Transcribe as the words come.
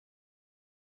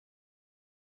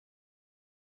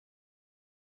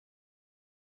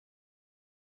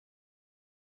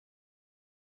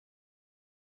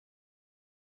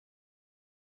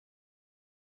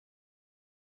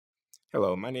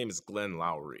Hello, my name is Glenn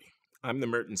Loury. I'm the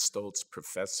Merton Stoltz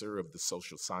Professor of the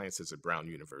Social Sciences at Brown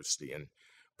University and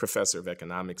Professor of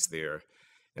Economics there.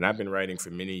 And I've been writing for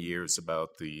many years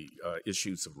about the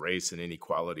issues of race and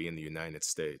inequality in the United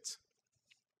States.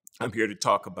 I'm here to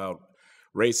talk about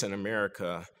race in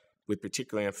America with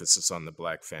particular emphasis on the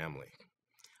Black family.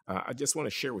 I just want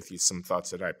to share with you some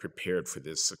thoughts that I prepared for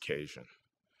this occasion.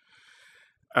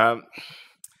 I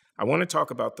want to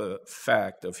talk about the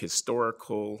fact of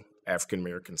historical African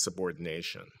American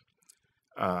subordination.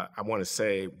 I want to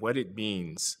say what it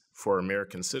means for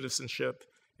American citizenship,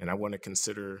 and I want to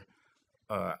consider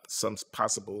some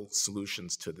possible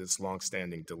solutions to this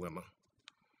longstanding dilemma.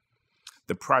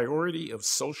 The priority of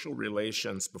social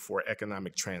relations before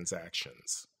economic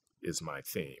transactions is my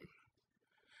theme.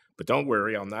 But don't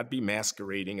worry, I'll not be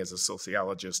masquerading as a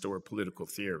sociologist or a political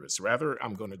theorist. Rather,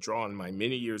 I'm going to draw on my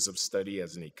many years of study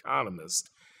as an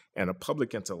economist and a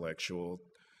public intellectual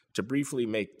to briefly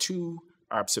make two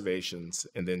observations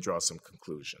and then draw some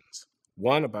conclusions.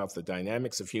 One about the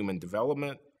dynamics of human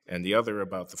development and the other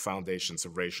about the foundations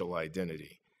of racial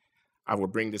identity. I will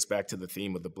bring this back to the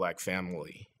theme of the Black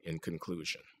family in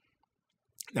conclusion.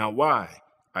 Now, why,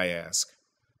 I ask,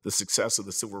 the success of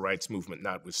the civil rights movement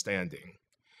notwithstanding,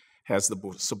 has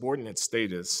the subordinate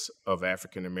status of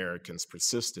African Americans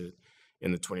persisted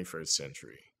in the 21st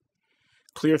century?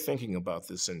 Clear thinking about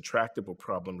this intractable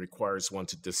problem requires one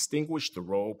to distinguish the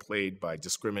role played by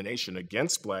discrimination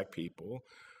against Black people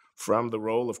from the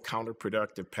role of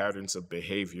counterproductive patterns of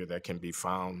behavior that can be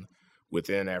found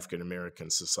within African American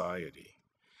society.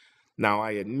 Now,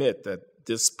 I admit that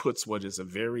this puts what is a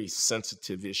very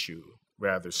sensitive issue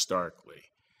rather starkly.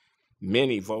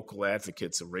 Many vocal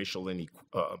advocates of racial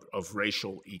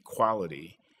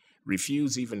equality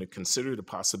refuse even to consider the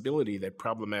possibility that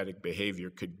problematic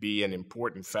behavior could be an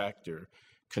important factor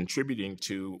contributing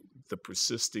to the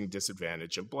persisting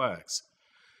disadvantage of Blacks.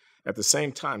 At the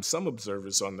same time, some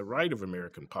observers on the right of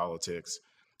American politics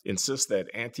insist that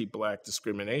anti-Black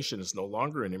discrimination is no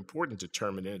longer an important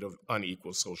determinant of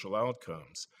unequal social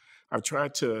outcomes. I've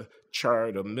tried to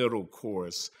chart a middle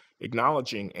course,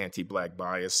 acknowledging anti-Black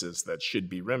biases that should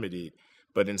be remedied,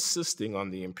 but insisting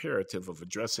on the imperative of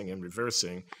addressing and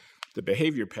reversing the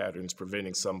behavior patterns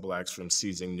preventing some Blacks from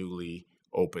seizing newly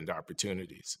opened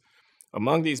opportunities.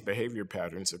 Among these behavior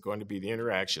patterns are going to be the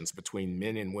interactions between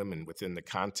men and women within the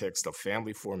context of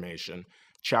family formation,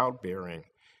 childbearing,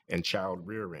 and child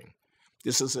rearing.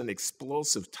 This is an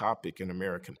explosive topic in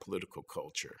American political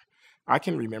culture. I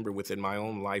can remember within my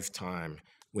own lifetime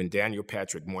when Daniel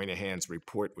Patrick Moynihan's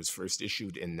report was first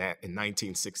issued in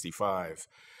 1965,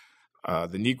 The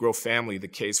Negro Family, the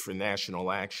Case for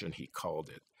National Action, he called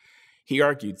it. He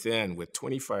argued then, with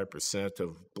 25%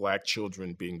 of Black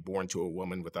children being born to a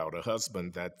woman without a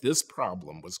husband, that this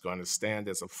problem was going to stand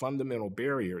as a fundamental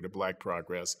barrier to Black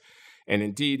progress, and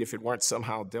indeed, if it weren't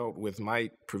somehow dealt with,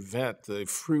 might prevent the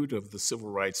fruit of the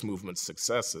civil rights movement's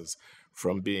successes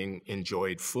from being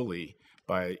enjoyed fully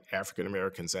by African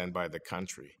Americans and by the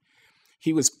country.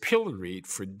 He was pilloried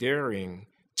for daring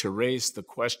to raise the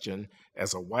question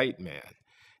as a white man.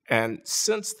 And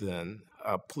since then,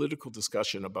 political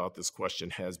discussion about this question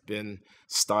has been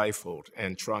stifled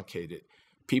and truncated.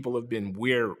 People have been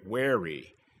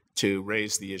wary to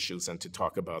raise the issues and to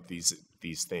talk about these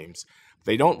themes.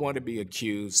 They don't want to be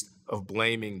accused of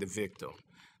blaming the victim.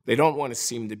 They don't want to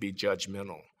seem to be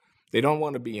judgmental. They don't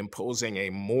want to be imposing a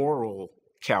moral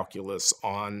calculus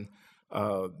on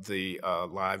the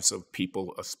lives of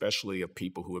people, especially of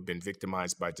people who have been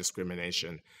victimized by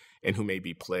discrimination and who may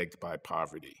be plagued by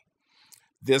poverty.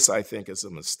 This, I think, is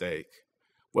a mistake.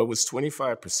 What was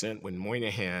 25% when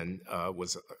Moynihan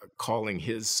was calling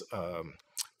his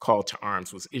call to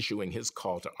arms, was issuing his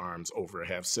call to arms over a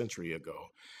half century ago,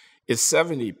 is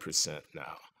 70%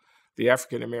 now. The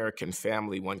African American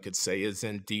family, one could say, is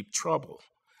in deep trouble.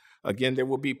 Again, there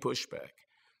will be pushback.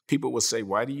 People will say,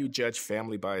 why do you judge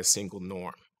family by a single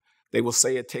norm? They will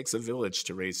say it takes a village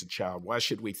to raise a child. Why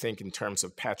should we think in terms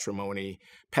of patrimony,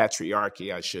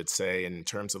 patriarchy, I should say, and in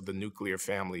terms of the nuclear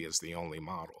family as the only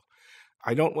model?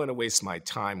 I don't want to waste my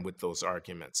time with those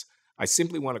arguments. I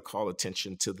simply want to call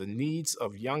attention to the needs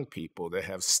of young people that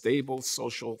have stable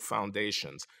social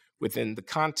foundations within the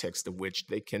context of which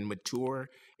they can mature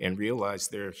and realize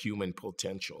their human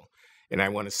potential. And I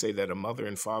want to say that a mother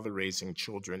and father raising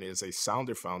children is a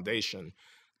sounder foundation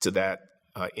to that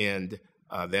end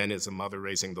than is a mother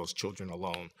raising those children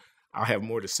alone. I'll have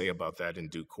more to say about that in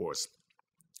due course.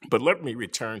 But let me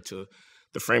return to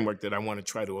the framework that I want to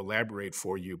try to elaborate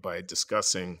for you by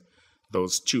discussing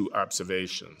those two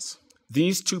observations.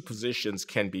 These two positions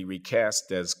can be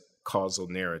recast as causal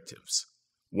narratives.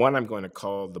 One I'm going to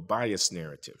call the bias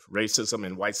narrative. Racism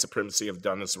and white supremacy have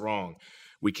done us wrong.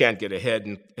 We can't get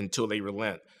ahead until they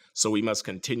relent, so we must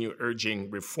continue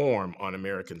urging reform on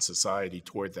American society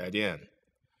toward that end.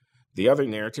 The other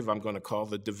narrative I'm going to call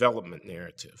the development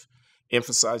narrative,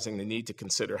 emphasizing the need to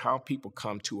consider how people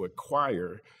come to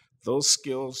acquire those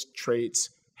skills, traits,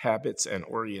 habits, and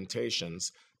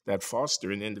orientations that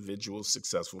foster an individual's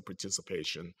successful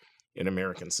participation in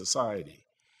American society.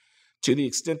 To the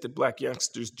extent that Black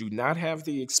youngsters do not have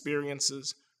the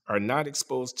experiences, are not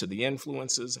exposed to the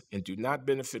influences, and do not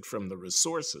benefit from the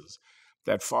resources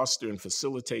that foster and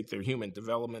facilitate their human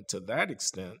development to that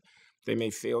extent, they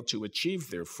may fail to achieve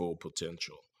their full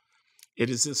potential. It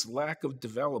is this lack of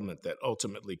development that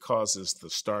ultimately causes the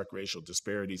stark racial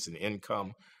disparities in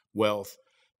income, wealth,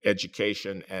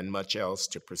 education, and much else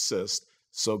to persist.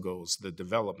 So goes the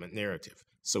development narrative.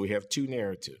 So we have two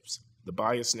narratives, the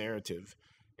bias narrative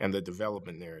and the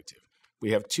development narrative.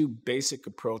 We have two basic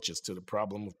approaches to the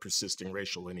problem of persisting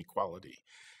racial inequality: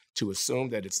 to assume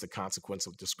that it's the consequence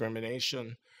of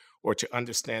discrimination, or to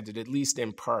understand it, at least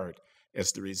in part,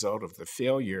 as the result of the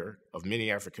failure of many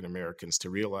African Americans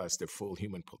to realize their full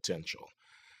human potential.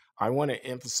 I want to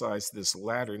emphasize this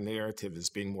latter narrative as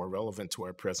being more relevant to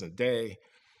our present day,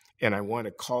 and I want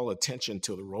to call attention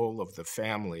to the role of the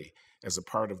family as a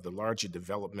part of the larger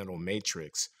developmental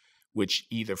matrix, which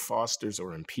either fosters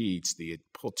or impedes the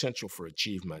potential for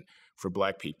achievement for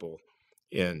Black people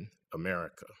in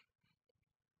America.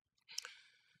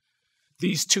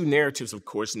 These two narratives, of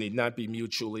course, need not be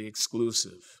mutually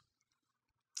exclusive.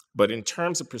 But in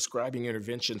terms of prescribing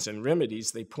interventions and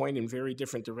remedies, they point in very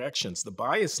different directions. The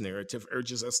bias narrative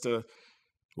urges us to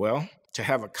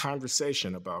have a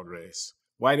conversation about race.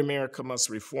 White America must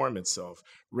reform itself.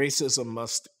 Racism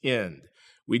must end.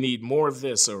 We need more of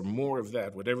this or more of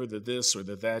that, whatever the this or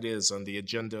the that is on the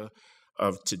agenda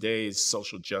of today's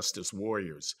social justice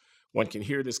warriors. One can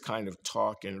hear this kind of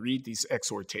talk and read these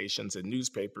exhortations in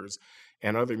newspapers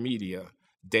and other media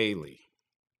daily.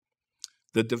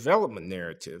 The development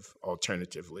narrative,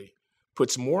 alternatively,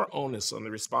 puts more onus on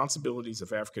the responsibilities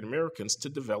of African Americans to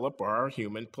develop our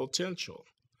human potential.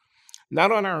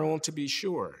 Not on our own, to be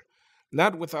sure,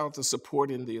 not without the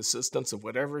support and the assistance of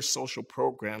whatever social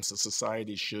programs the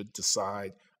society should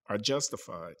decide are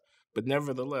justified, but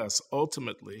nevertheless,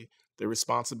 ultimately, the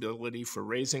responsibility for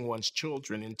raising one's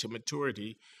children into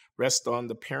maturity rests on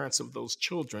the parents of those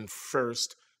children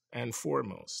first and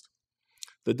foremost.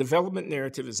 The development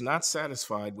narrative is not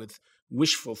satisfied with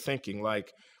wishful thinking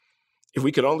like, if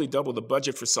we could only double the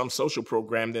budget for some social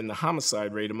program, then the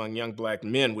homicide rate among young Black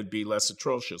men would be less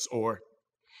atrocious. Or,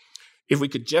 if we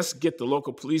could just get the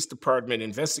local police department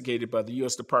investigated by the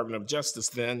U.S. Department of Justice,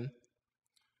 then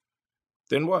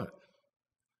what?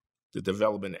 The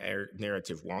development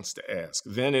narrative wants to ask.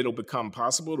 Then it'll become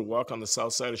possible to walk on the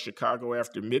south side of Chicago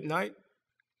after midnight?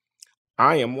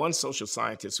 I am one social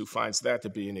scientist who finds that to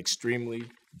be an extremely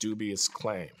dubious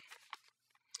claim.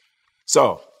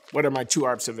 So, what are my two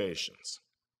observations?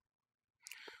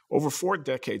 Over 4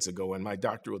 decades ago, in my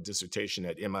doctoral dissertation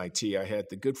at MIT, I had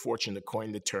the good fortune to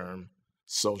coin the term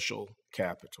social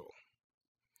capital.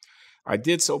 I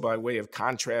did so by way of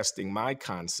contrasting my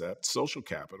concept, social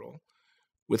capital,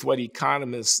 with what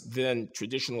economists then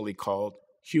traditionally called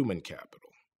human capital.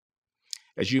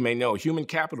 As you may know, human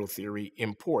capital theory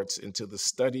imports into the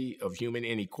study of human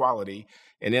inequality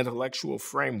an intellectual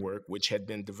framework which had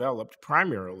been developed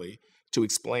primarily to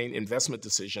explain investment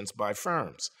decisions by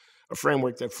firms, a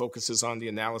framework that focuses on the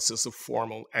analysis of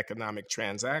formal economic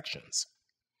transactions.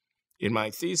 In my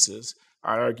thesis,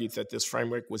 I argued that this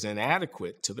framework was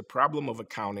inadequate to the problem of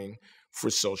accounting for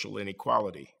social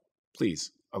inequality.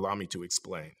 Please allow me to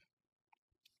explain.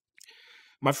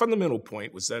 My fundamental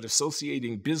point was that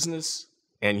associating business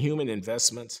and human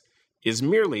investments is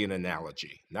merely an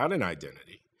analogy, not an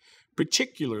identity,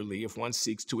 particularly if one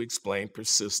seeks to explain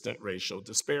persistent racial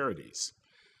disparities.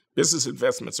 Business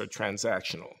investments are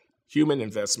transactional. Human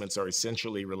investments are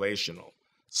essentially relational.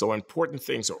 So important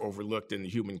things are overlooked in the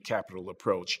human capital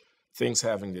approach, things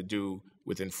having to do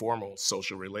with informal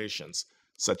social relations,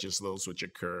 such as those which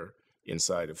occur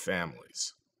inside of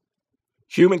families.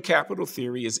 Human capital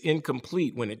theory is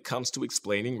incomplete when it comes to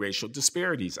explaining racial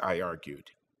disparities, I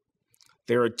argued.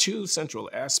 There are 2 central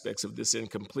aspects of this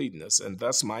incompleteness, and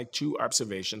thus my 2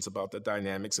 observations about the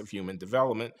dynamics of human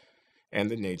development and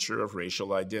the nature of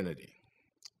racial identity.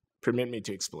 Permit me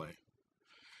to explain.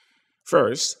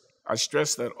 First, I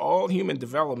stress that all human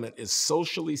development is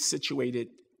socially situated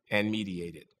and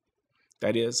mediated.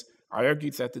 That is, I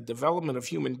argued that the development of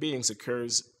human beings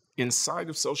occurs inside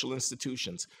of social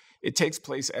institutions. It takes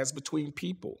place as between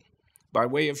people. by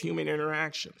way of human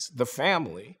interactions, the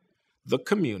family, the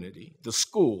community, the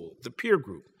school, the peer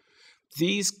group.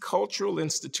 These cultural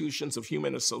institutions of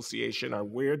human association are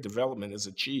where development is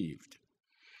achieved.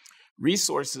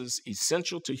 Resources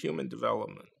essential to human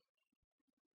development.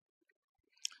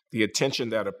 The attention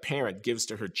that a parent gives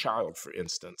to her child, for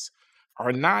instance,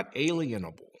 are not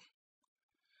alienable.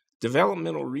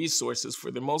 Developmental resources,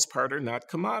 for the most part, are not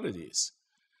commodities.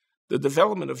 The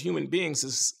development of human beings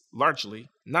is largely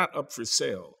not up for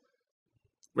sale.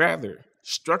 Rather,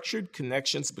 structured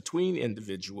connections between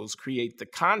individuals create the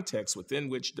context within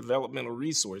which developmental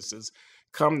resources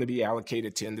come to be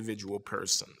allocated to individual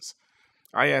persons.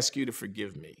 I ask you to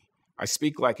forgive me. I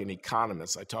speak like an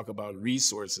economist. I talk about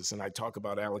resources and I talk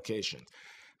about allocations.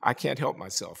 I can't help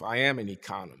myself. I am an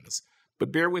economist.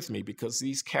 But bear with me because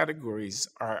these categories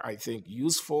are, I think,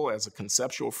 useful as a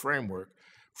conceptual framework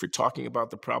for talking about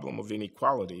the problem of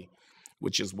inequality,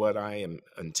 which is what I am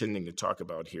intending to talk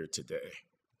about here today.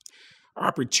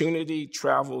 Opportunity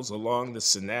travels along the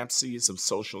synapses of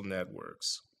social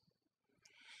networks.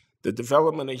 The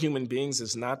development of human beings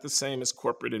is not the same as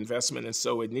corporate investment, and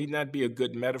so it need not be a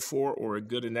good metaphor or a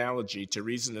good analogy to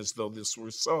reason as though this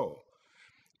were so.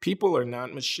 People are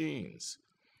not machines.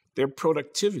 Their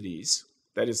productivities,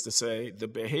 that is to say, the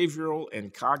behavioral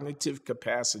and cognitive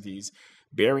capacities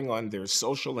bearing on their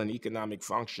social and economic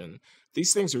function,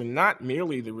 these things are not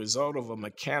merely the result of a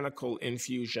mechanical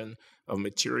infusion of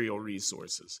material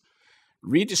resources.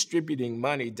 Redistributing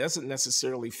money doesn't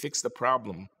necessarily fix the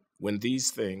problem when these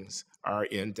things are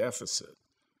in deficit.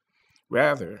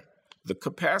 Rather, the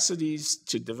capacities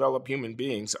to develop human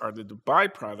beings are the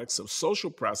byproducts of social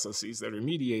processes that are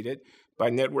mediated by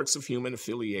networks of human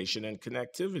affiliation and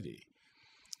connectivity.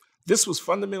 This was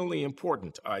fundamentally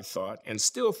important, I thought, and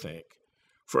still think,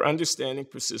 for understanding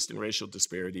persistent racial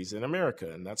disparities in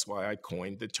America, and that's why I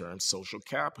coined the term social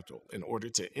capital, in order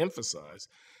to emphasize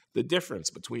the difference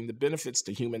between the benefits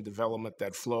to human development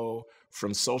that flow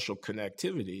from social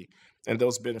connectivity and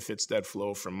those benefits that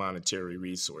flow from monetary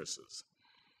resources.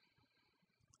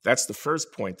 That's the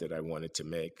first point that I wanted to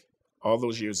make all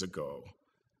those years ago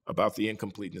about the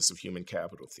incompleteness of human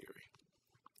capital theory.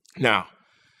 Now,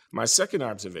 my second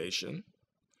observation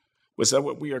was that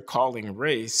what we are calling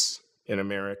race in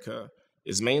America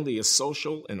is mainly a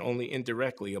social and only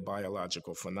indirectly a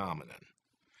biological phenomenon.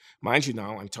 Mind you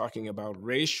now, I'm talking about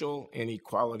racial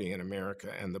inequality in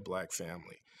America and the Black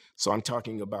family. So I'm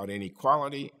talking about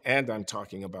inequality and I'm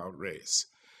talking about race.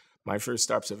 My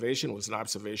first observation was an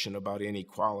observation about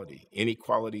inequality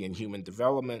in human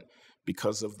development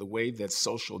because of the way that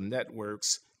social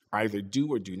networks either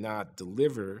do or do not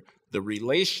deliver the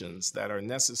relations that are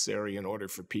necessary in order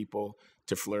for people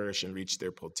to flourish and reach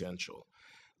their potential.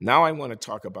 Now I want to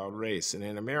talk about race. And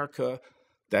in America,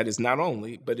 that is not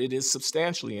only, but it is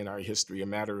substantially in our history a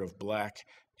matter of Black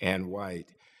and white.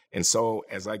 And so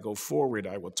as I go forward,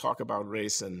 I will talk about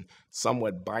race in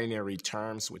somewhat binary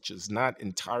terms, which is not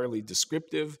entirely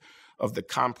descriptive of the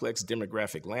complex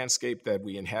demographic landscape that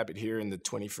we inhabit here in the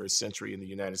 21st century in the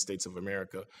United States of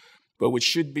America, but which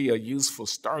should be a useful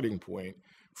starting point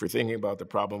for thinking about the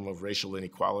problem of racial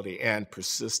inequality and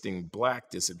persisting Black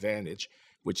disadvantage,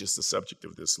 which is the subject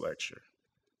of this lecture.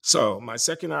 So my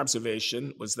second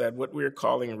observation was that what we're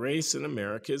calling race in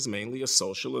America is mainly a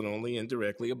social and only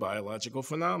indirectly a biological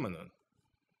phenomenon.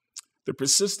 The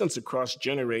persistence across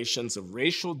generations of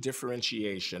racial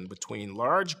differentiation between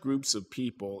large groups of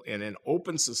people in an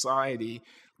open society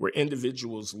where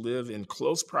individuals live in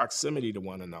close proximity to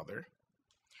one another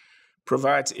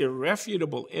provides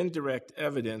irrefutable indirect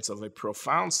evidence of a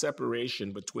profound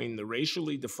separation between the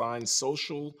racially defined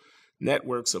social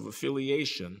networks of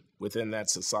affiliation within that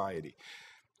society.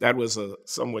 That was a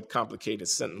somewhat complicated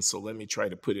sentence, so let me try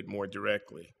to put it more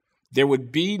directly. There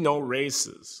would be no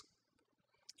races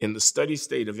in the steady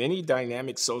state of any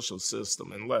dynamic social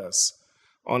system unless,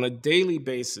 on a daily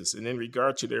basis and in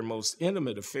regard to their most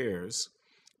intimate affairs,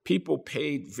 people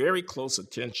paid very close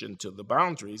attention to the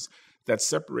boundaries that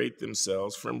separate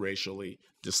themselves from racially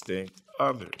distinct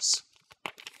others.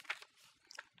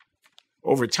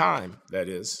 Over time, that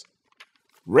is,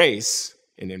 race,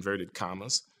 in inverted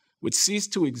commas, would cease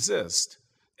to exist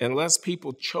unless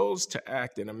people chose to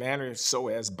act in a manner so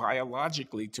as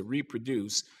biologically to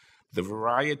reproduce the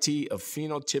variety of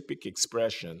phenotypic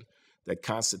expression that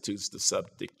constitutes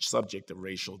the subject of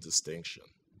racial distinction.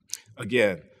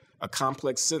 Again, a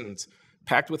complex sentence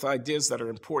packed with ideas that are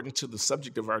important to the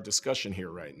subject of our discussion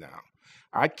here right now.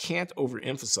 I can't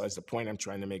overemphasize the point I'm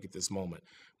trying to make at this moment.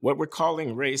 What we're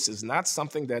calling race is not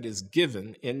something that is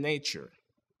given in nature.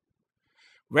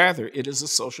 Rather, it is a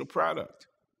social product.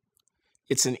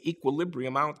 It's an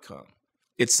equilibrium outcome.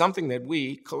 It's something that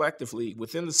we collectively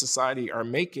within the society are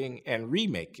making and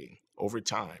remaking over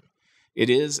time.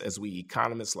 It is, as we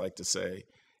economists like to say,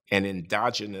 an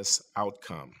endogenous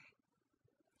outcome.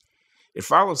 It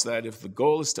follows that if the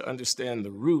goal is to understand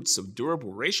the roots of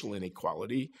durable racial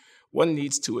inequality, one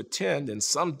needs to attend in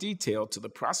some detail to the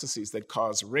processes that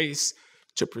cause race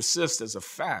to persist as a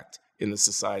fact in the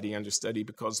society under study,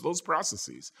 because those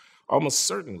processes almost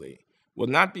certainly will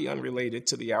not be unrelated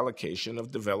to the allocation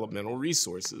of developmental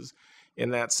resources in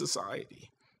that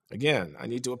society. Again, I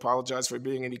need to apologize for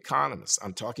being an economist.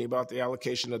 I'm talking about the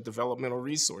allocation of developmental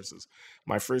resources.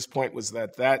 My first point was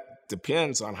that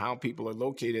depends on how people are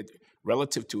located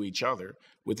relative to each other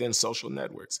within social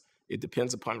networks. It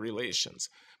depends upon relations.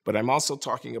 But I'm also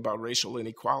talking about racial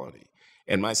inequality.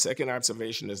 And my second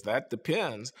observation is that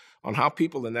depends on how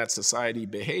people in that society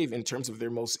behave in terms of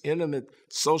their most intimate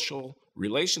social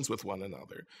relations with one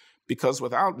another. Because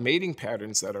without mating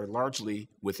patterns that are largely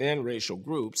within racial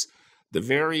groups, the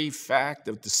very fact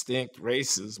of distinct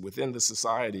races within the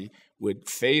society would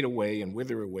fade away and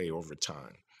wither away over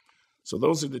time. So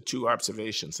those are the two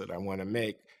observations that I want to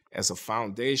make as a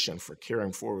foundation for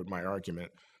carrying forward my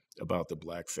argument about the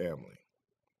Black family.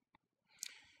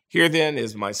 Here then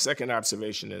is my second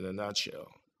observation in a nutshell.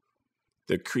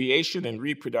 The creation and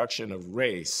reproduction of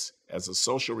race as a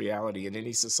social reality in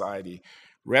any society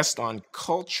rests on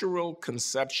cultural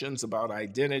conceptions about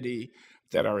identity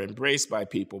that are embraced by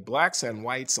people, Blacks and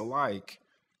whites alike,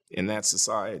 in that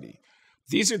society.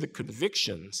 These are the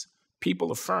convictions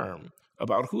people affirm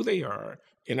about who they are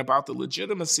and about the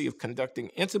legitimacy of conducting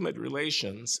intimate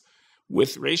relations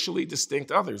with racially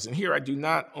distinct others. And here I do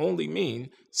not only mean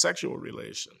sexual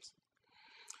relations.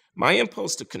 My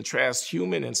impulse to contrast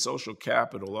human and social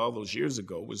capital all those years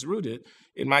ago was rooted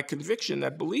in my conviction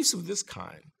that beliefs of this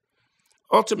kind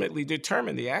ultimately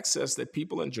determine the access that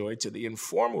people enjoy to the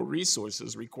informal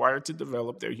resources required to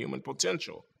develop their human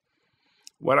potential.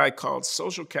 What I called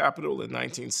social capital in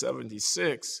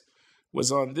 1976 was,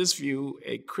 on this view,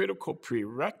 a critical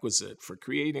prerequisite for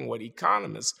creating what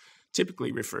economists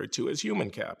typically refer to as human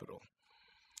capital.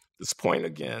 This point,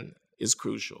 again, is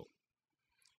crucial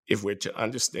if we're to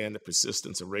understand the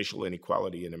persistence of racial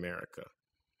inequality in America.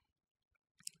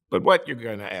 But what you're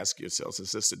going to ask yourselves,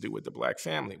 is this to do with the Black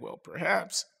family? Well,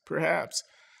 perhaps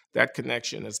that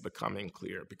connection is becoming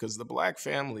clear, because the Black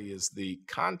family is the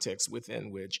context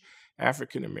within which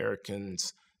African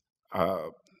Americans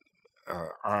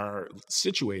are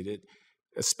situated,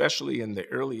 especially in the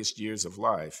earliest years of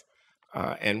life,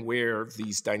 and where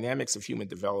these dynamics of human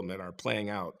development are playing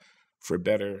out for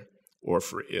better or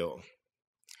for ill.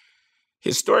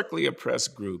 Historically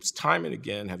oppressed groups, time and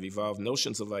again, have evolved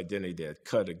notions of identity that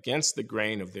cut against the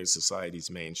grain of their society's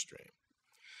mainstream.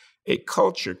 A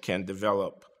culture can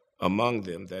develop among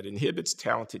them that inhibits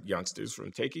talented youngsters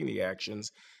from taking the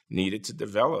actions needed to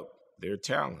develop their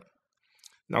talent.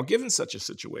 Now, given such a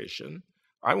situation,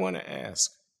 I want to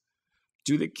ask,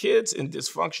 do the kids in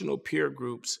dysfunctional peer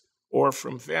groups or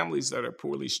from families that are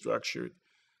poorly structured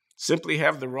simply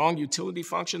have the wrong utility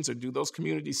functions, or do those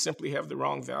communities simply have the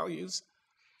wrong values?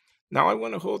 Now, I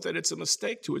want to hold that it's a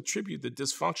mistake to attribute the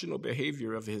dysfunctional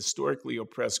behavior of a historically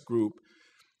oppressed group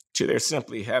to their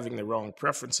simply having the wrong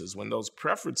preferences, when those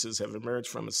preferences have emerged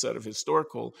from a set of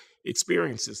historical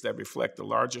experiences that reflect the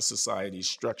larger society's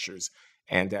structures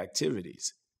and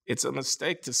activities. It's a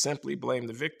mistake to simply blame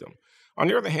the victim. On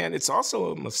the other hand, it's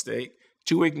also a mistake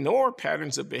to ignore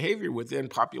patterns of behavior within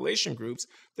population groups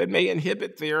that may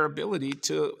inhibit their ability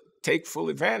to take full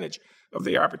advantage of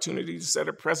the opportunities that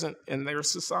are present in their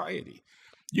society.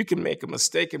 You can make a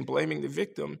mistake in blaming the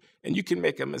victim, and you can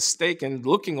make a mistake in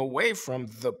looking away from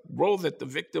the role that the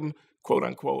victim, quote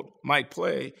unquote, might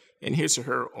play in his or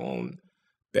her own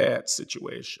bad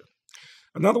situation.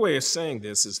 Another way of saying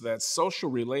this is that social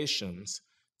relations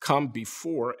come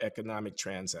before economic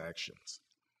transactions.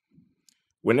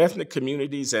 When ethnic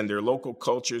communities and their local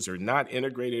cultures are not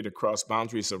integrated across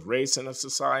boundaries of race in a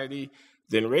society,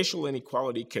 then racial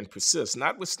inequality can persist,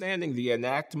 notwithstanding the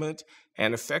enactment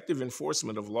and effective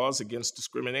enforcement of laws against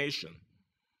discrimination.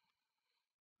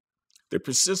 The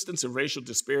persistence of racial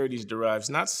disparities derives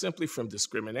not simply from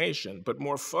discrimination, but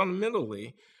more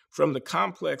fundamentally from the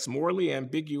complex, morally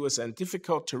ambiguous, and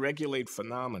difficult to regulate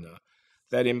phenomena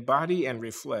that embody and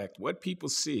reflect what people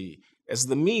see as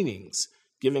the meanings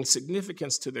giving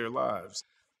significance to their lives,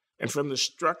 and from the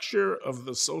structure of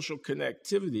the social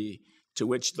connectivity to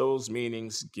which those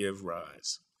meanings give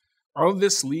rise. All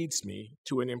this leads me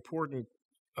to an important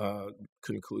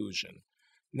conclusion,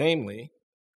 namely,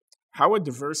 how a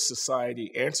diverse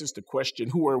society answers the question,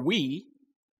 who are we,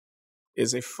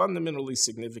 is a fundamentally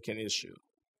significant issue.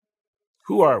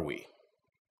 Who are we?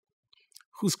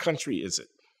 Whose country is it?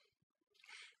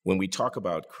 When we talk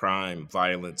about crime,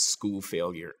 violence, school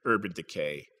failure, urban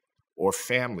decay, or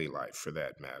family life for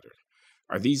that matter,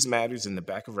 are these matters in the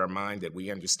back of our mind that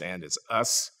we understand as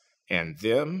us and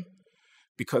them?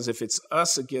 Because if it's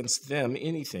us against them,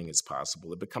 anything is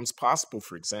possible. It becomes possible,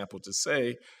 for example, to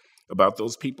say about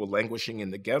those people languishing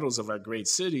in the ghettos of our great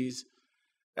cities,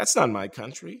 that's not my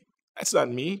country. That's not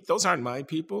me. Those aren't my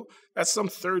people. That's some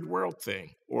third world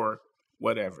thing or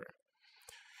whatever.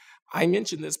 I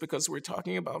mention this because we're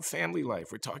talking about family life.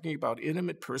 We're talking about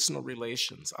intimate personal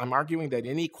relations. I'm arguing that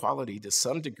inequality to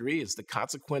some degree is the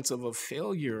consequence of a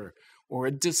failure or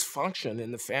a dysfunction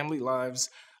in the family lives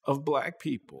of Black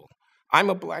people. I'm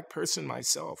a Black person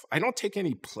myself. I don't take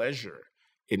any pleasure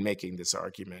in making this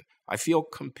argument. I feel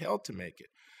compelled to make it.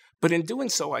 But in doing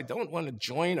so, I don't want to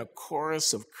join a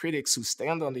chorus of critics who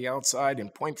stand on the outside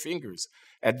and point fingers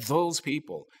at those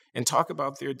people and talk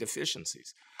about their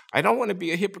deficiencies. I don't want to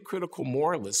be a hypocritical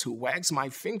moralist who wags my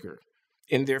finger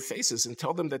in their faces and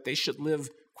tell them that they should live,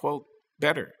 quote,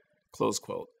 better, close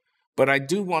quote. But I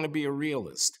do want to be a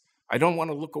realist. I don't want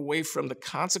to look away from the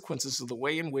consequences of the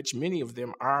way in which many of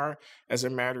them are, as a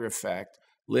matter of fact,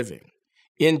 living.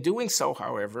 In doing so,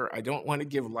 however, I don't want to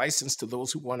give license to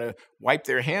those who want to wipe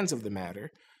their hands of the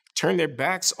matter, turn their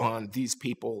backs on these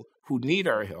people who need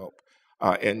our help,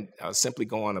 and simply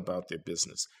go on about their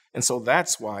business. And so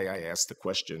that's why I asked the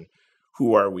question,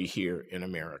 who are we here in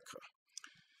America?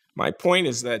 My point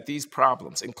is that these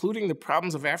problems, including the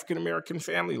problems of African-American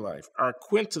family life, are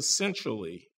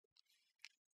quintessentially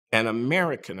an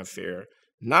American affair,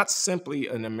 not simply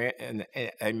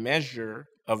a measure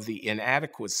of the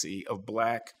inadequacy of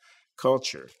Black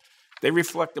culture. They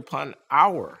reflect upon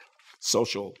our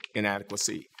social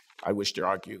inadequacy, I wish to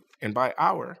argue. And by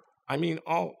our, I mean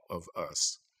all of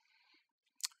us.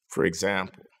 For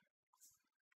example,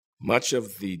 much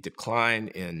of the decline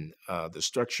in the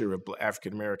structure of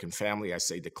African-American family, I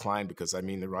say decline because I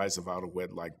mean the rise of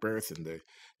out-of-wedlock birth and the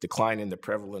decline in the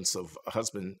prevalence of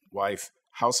husband-wife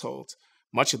households,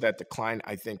 much of that decline,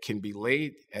 I think, can be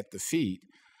laid at the feet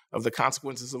of the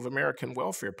consequences of American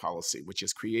welfare policy, which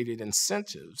has created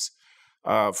incentives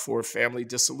for family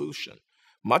dissolution.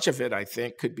 Much of it, I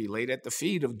think, could be laid at the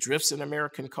feet of drifts in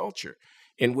American culture,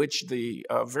 in which the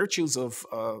virtues of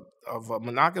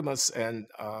monogamous and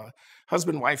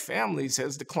husband-wife families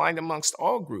has declined amongst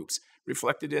all groups,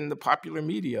 reflected in the popular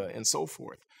media and so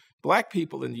forth. Black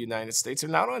people in the United States are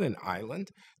not on an island.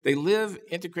 They live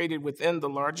integrated within the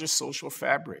larger social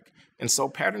fabric. And so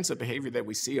patterns of behavior that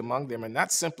we see among them are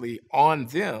not simply on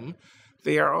them,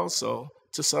 they are also,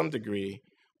 to some degree,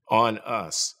 on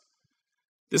us.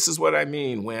 This is what I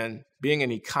mean when, being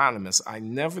an economist, I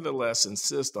nevertheless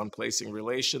insist on placing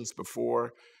relations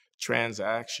before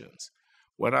transactions.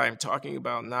 What I'm talking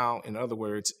about now, in other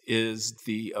words, is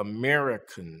the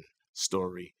American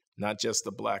story, not just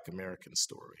the Black American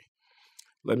story.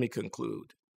 Let me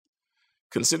conclude.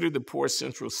 Consider the poor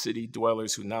central city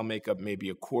dwellers who now make up maybe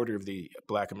a quarter of the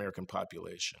Black American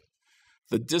population.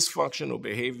 The dysfunctional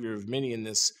behavior of many in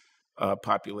this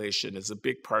population is a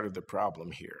big part of the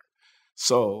problem here.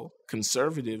 So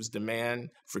conservatives' demand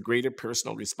for greater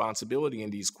personal responsibility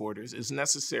in these quarters is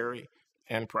necessary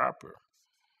and proper.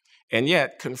 And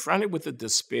yet, confronted with the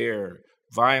despair,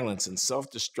 violence, and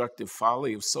self-destructive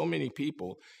folly of so many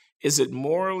people, it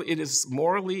is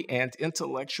morally and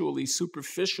intellectually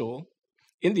superficial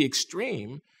in the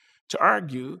extreme to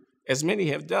argue, as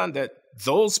many have done, that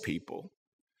those people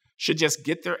should just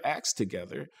get their acts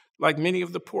together like many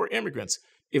of the poor immigrants.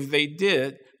 If they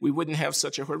did, we wouldn't have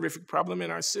such a horrific problem in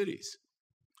our cities.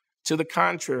 To the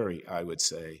contrary, I would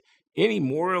say, any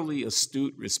morally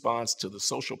astute response to the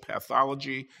social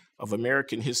pathology of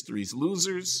American history's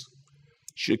losers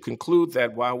should conclude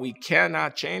that while we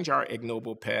cannot change our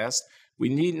ignoble past, we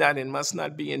need not and must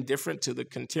not be indifferent to the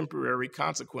contemporary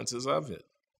consequences of it.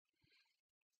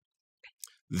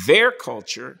 Their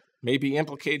culture may be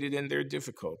implicated in their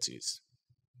difficulties,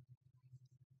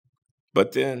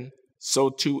 but then so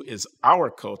too is our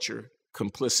culture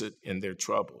complicit in their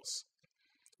troubles.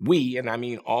 We, and I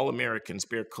mean all Americans,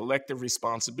 bear collective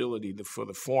responsibility for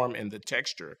the form and the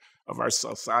texture of our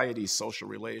society's social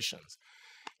relations.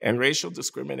 And racial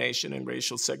discrimination and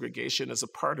racial segregation is a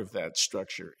part of that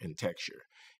structure and texture.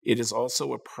 It is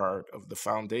also a part of the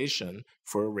foundation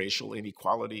for racial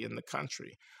inequality in the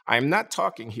country. I am not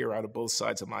talking here out of both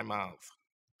sides of my mouth.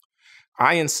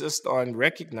 I insist on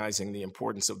recognizing the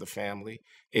importance of the family,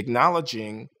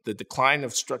 acknowledging the decline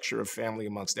of structure of family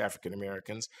amongst African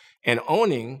Americans, and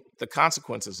owning the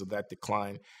consequences of that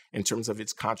decline in terms of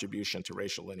its contribution to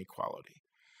racial inequality.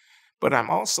 But I'm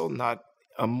also not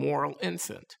a moral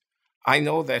infant. I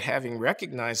know that having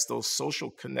recognized those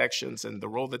social connections and the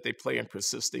role that they play in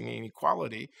persisting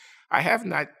inequality, I have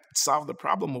not solved the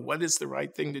problem of what is the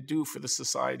right thing to do for the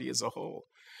society as a whole.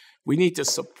 We need to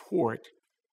support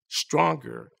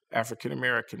stronger African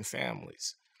American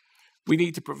families. We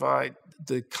need to provide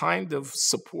the kind of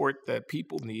support that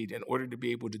people need in order to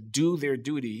be able to do their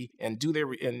duty and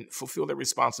fulfill their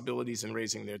responsibilities in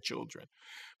raising their children.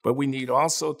 But we need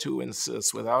also to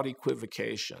insist without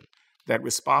equivocation that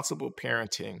responsible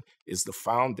parenting is the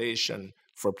foundation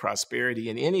for prosperity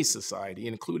in any society,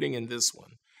 including in this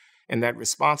one, and that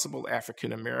responsible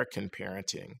African American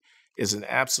parenting is an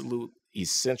absolute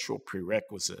essential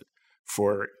prerequisite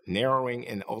for narrowing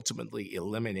and ultimately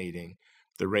eliminating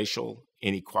the racial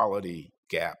inequality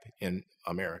gap in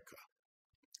America.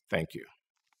 Thank you.